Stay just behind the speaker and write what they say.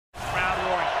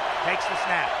takes the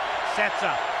snap, sets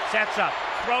up,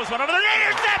 throws one over the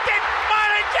intercepted.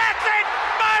 Marlon Jackson,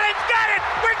 Marlon's got it.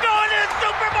 We're going to the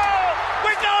Super Bowl.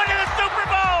 We're going to the Super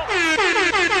Bowl.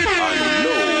 I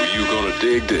know you're gonna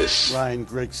dig this. Ryan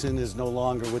Grigson is no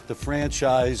longer with the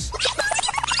franchise.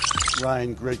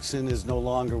 Ryan Grigson is no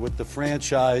longer with the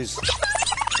franchise.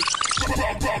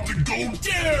 I'm about to go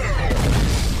down.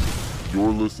 You're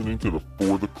listening to the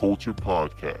For the COLTure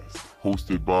podcast,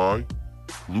 hosted by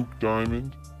Luke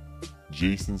Diamond,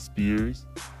 Jason Spears,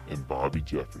 and Bobby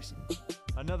Jefferson.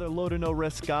 Another low to no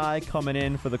risk guy coming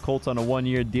in for the Colts on a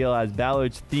one-year deal as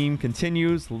Ballard's theme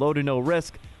continues. Low to no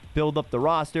risk, build up the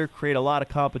roster, create a lot of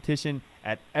competition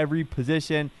at every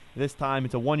position. This time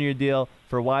it's a one-year deal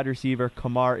for wide receiver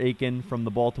Kamar Aiken from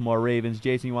the Baltimore Ravens.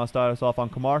 Jason, you want to start us off on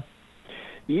Kamar?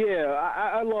 Yeah,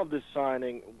 I love this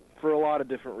signing for a lot of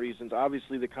different reasons.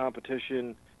 Obviously, the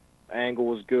competition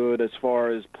angle is good as far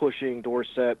as pushing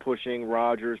Dorsett, pushing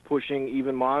Rodgers, pushing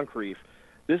even Moncrief.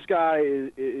 This guy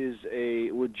is a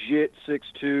legit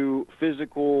 6'2",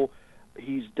 physical.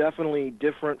 He's definitely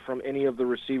different from any of the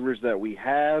receivers that we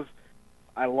have.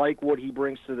 I like what he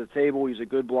brings to the table. He's a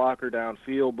good blocker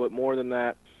downfield, but more than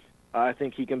that, I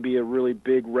think he can be a really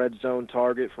big red zone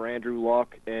target for Andrew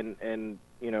Luck and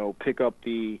you know, pick up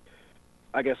the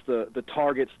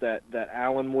targets that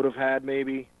Allen would have had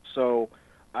maybe. So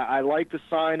I like the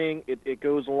signing. It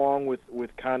goes along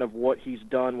with kind of what he's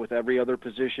done with every other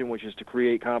position, which is to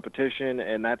create competition,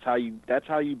 and that's how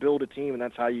you build a team, and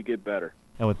that's how you get better.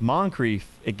 And with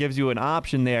Moncrief, it gives you an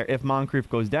option there if Moncrief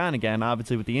goes down again,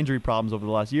 obviously with the injury problems over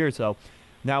the last year or so.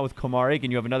 Now with Kamar Aiken,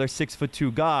 you have another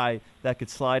 6'2" guy that could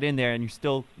slide in there, and you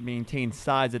still maintain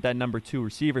size at that number 2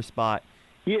 receiver spot.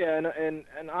 Yeah, and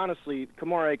honestly,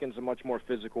 Kamar Aiken's a much more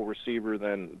physical receiver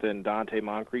than Dante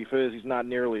Moncrief is. He's not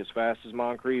nearly as fast as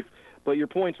Moncrief, but your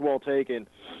point's well taken.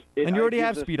 And you already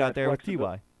have speed out there with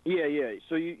T.Y. Yeah.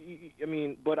 So it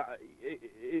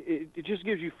just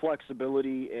gives you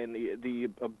flexibility and the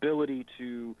ability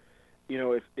to, you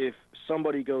know, if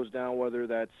somebody goes down, whether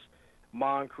that's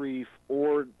Moncrief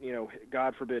or, you know,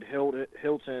 God forbid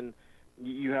Hilton,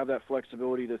 you have that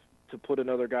flexibility to put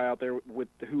another guy out there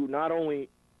who not only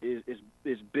is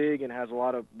big and has a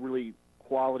lot of really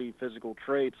quality physical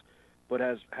traits, but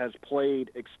has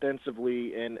played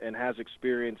extensively and has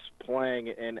experience playing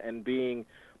and being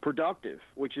productive,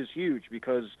 which is huge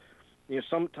because, you know,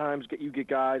 sometimes you get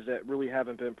guys that really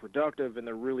haven't been productive and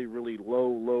they're really, really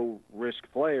low risk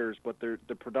players, but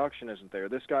the production isn't there.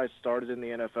 This guy started in the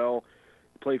NFL,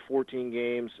 played 14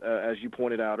 games, as you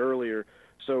pointed out earlier.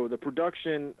 So the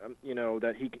production, you know,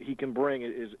 that he can bring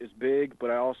is big,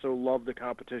 but I also love the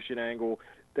competition angle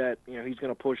that, you know, he's going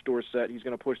to push Dorsett. He's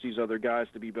going to push these other guys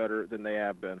to be better than they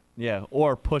have been. Yeah,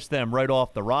 or push them right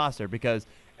off the roster because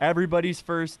everybody's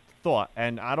first thought,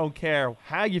 and I don't care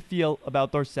how you feel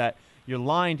about Dorsett, you're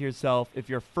lying to yourself if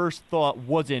your first thought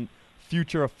wasn't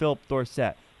future of Phillip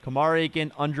Dorsett. Kamar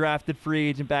Aiken, undrafted free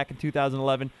agent back in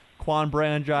 2011. Quan Bray,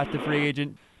 undrafted free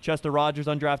agent. Chester Rogers,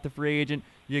 undrafted free agent.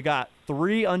 You got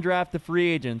 3 undrafted free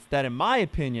agents that, in my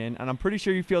opinion, and I'm pretty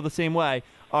sure you feel the same way,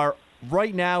 are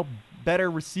right now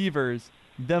better receivers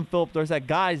than Phillip Dorsett,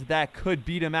 guys that could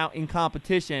beat him out in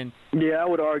competition. Yeah, I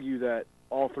would argue that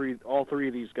all three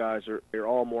of these guys are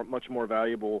all much more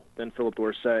valuable than Phillip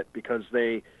Dorsett because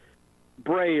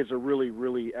Bray is a really,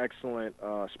 really excellent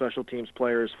special teams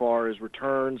player as far as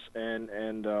returns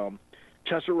and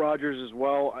Chester Rogers as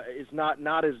well. It's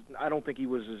not as I don't think he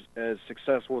was as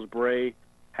successful as Bray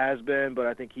has been, but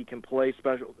I think he can play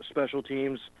special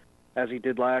teams as he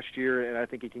did last year, and I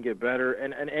think he can get better.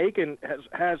 And Aiken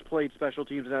has played special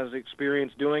teams and has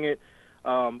experience doing it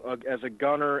as a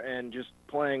gunner and just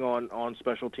playing on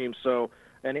special teams. So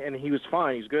and he was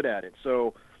fine. He's good at it.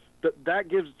 So that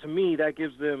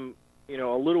gives them, you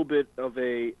know, a little bit of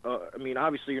a. I mean,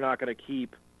 obviously you're not going to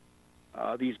keep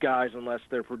these guys unless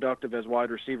they're productive as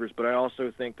wide receivers, but I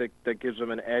also think that gives them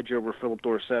an edge over Phillip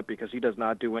Dorsett because he does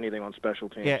not do anything on special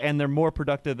teams. Yeah, and they're more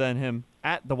productive than him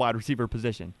at the wide receiver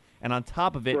position. And on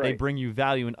top of it, right, they bring you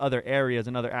value in other areas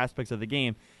and other aspects of the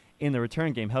game in the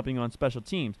return game, helping you on special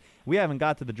teams. We haven't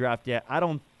got to the draft yet. I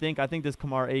think this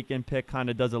Kamar Aiken pick kind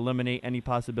of does eliminate any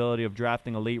possibility of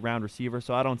drafting a late-round receiver,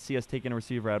 so I don't see us taking a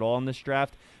receiver at all in this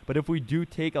draft. But if we do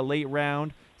take a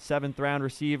late-round, 7th-round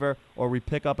receiver, or we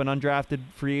pick up an undrafted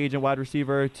free agent wide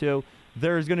receiver or 2,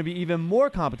 there's going to be even more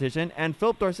competition. And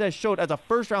Phillip Dorsett showed as a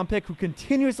first-round pick who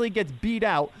continuously gets beat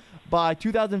out by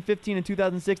 2015 and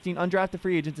 2016 undrafted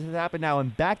free agents. This has happened now in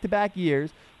back-to-back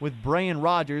years with Bray and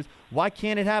Rodgers. Why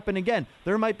can't it happen again?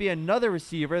 There might be another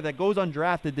receiver that goes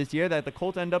undrafted this year that the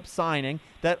Colts end up signing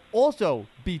that also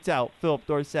beats out Phillip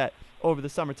Dorsett over the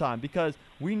summertime, because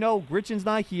We know Gritchen's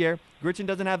not here. Gritchen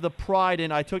doesn't have the pride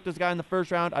in, I took this guy in the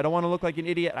first round. I don't want to look like an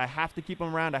idiot. I have to keep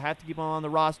him around. I have to keep him on the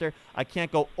roster. I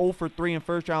can't go 0 for 3 in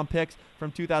first-round picks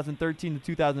from 2013 to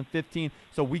 2015.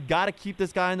 So we got to keep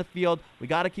this guy in the field. We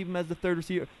got to keep him as the third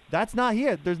receiver. That's not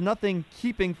here. There's nothing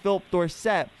keeping Phillip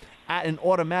Dorsett at an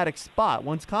automatic spot.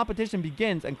 Once competition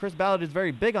begins, and Chris Ballard is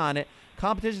very big on it,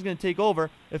 competition is going to take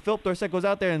over. If Phillip Dorsett goes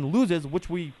out there and loses,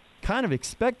 which we kind of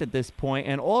expect at this point,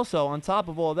 and also on top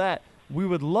of all that, we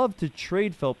would love to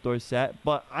trade Phillip Dorsett,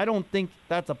 but I don't think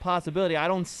that's a possibility. I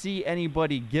don't see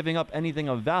anybody giving up anything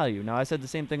of value. Now, I said the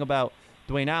same thing about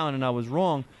Dwayne Allen, and I was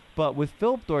wrong, but with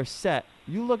Phillip Dorsett,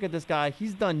 you look at this guy,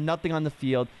 he's done nothing on the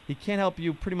field. He can't help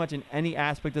you pretty much in any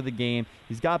aspect of the game.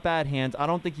 He's got bad hands. I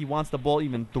don't think he wants the ball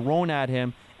even thrown at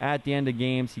him at the end of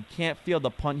games. He can't field a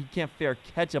punt. He can't fair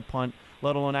catch a punt,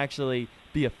 let alone actually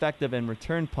be effective and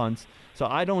return punts. So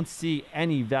I don't see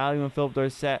any value in Phillip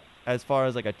Dorsett as far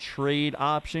as like a trade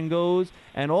option goes.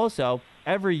 And also,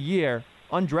 every year,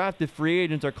 undrafted free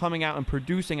agents are coming out and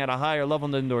producing at a higher level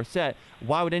than Dorsett.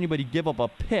 Why would anybody give up a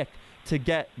pick to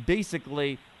get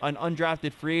basically an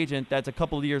undrafted free agent that's a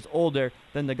couple of years older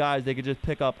than the guys they could just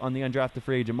pick up on the undrafted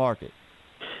free agent market?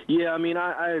 Yeah, I mean,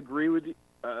 I agree with you.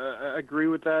 I agree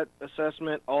with that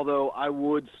assessment, although I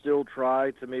would still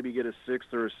try to maybe get a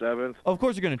 6th or a 7th. Of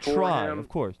course you're going to try, him. Of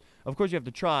course you have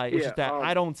to try. It's just that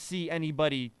I don't see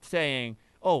anybody saying,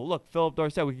 oh, look, Phillip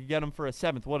Dorsett, we could get him for a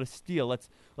 7th. What a steal. Let's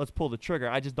pull the trigger.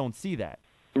 I just don't see that.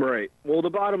 Right. Well, the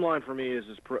bottom line for me is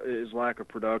lack of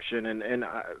production, and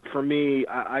for me,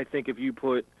 I think if you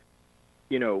put,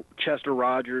 Chester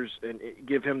Rogers and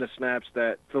give him the snaps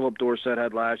that Phillip Dorsett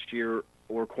had last year,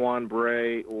 or Quan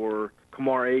Bray, or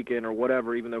Kamar Aiken, or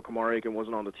whatever, even though Kamar Aiken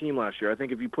wasn't on the team last year, I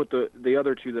think if you put the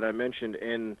other two that I mentioned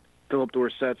in Phillip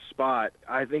Dorsett's spot,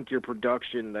 I think your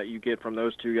production that you get from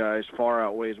those two guys far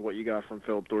outweighs what you got from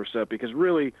Phillip Dorsett, because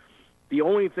really, the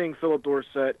only thing Phillip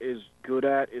Dorsett is good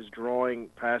at is drawing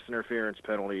pass interference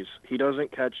penalties. He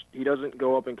doesn't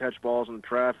go up and catch balls in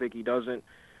traffic. He doesn't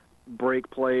break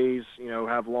plays,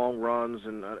 have long runs,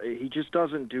 and he just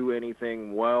doesn't do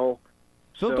anything well.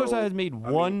 Phillip Dorsett has made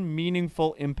one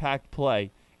meaningful impact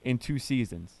play in 2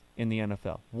 seasons in the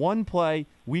NFL. One play,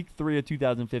 week 3 of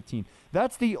 2015.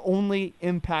 That's the only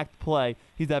impact play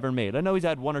he's ever made. I know he's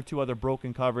had 1 or 2 other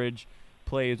broken coverage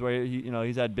plays where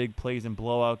he's had big plays in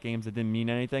blowout games that didn't mean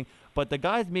anything, but the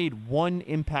guy's made 1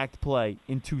 impact play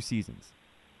in 2 seasons.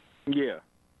 Yeah,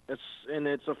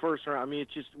 it's a first round. I mean,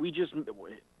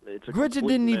 it's a Gritchen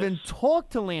didn't miss. even talk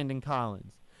to Landon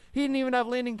Collins. He didn't even have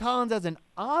Landon Collins as an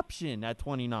option at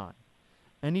 29,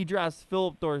 and he drafts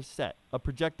Phillip Dorsett, a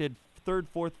projected 3rd,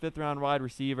 4th, 5th round wide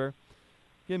receiver.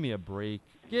 Give me a break.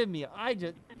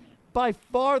 By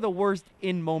far the worst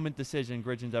in-moment decision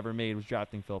Gritchen's ever made was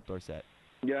drafting Phillip Dorsett.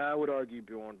 Yeah, I would argue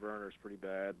Bjorn Werner's pretty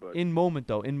bad, but in moment.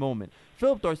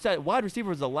 Phillip Dorsett, wide receiver,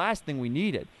 was the last thing we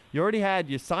needed.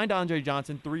 You signed Andre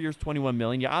Johnson, 3 years, $21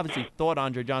 million. You obviously thought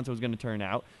Andre Johnson was going to turn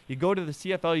out. You go to the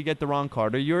CFL, you get Deron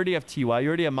Carter. You already have T.Y. You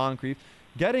already have Moncrief.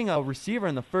 Getting a receiver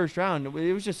in the first round,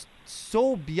 it was just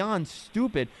so beyond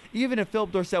stupid. Even if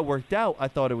Phillip Dorsett worked out, I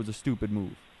thought it was a stupid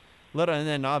move. And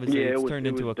then obviously it's turned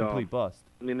into a complete bust.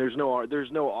 I mean, there's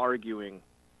no arguing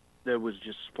that was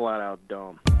just flat out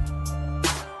dumb.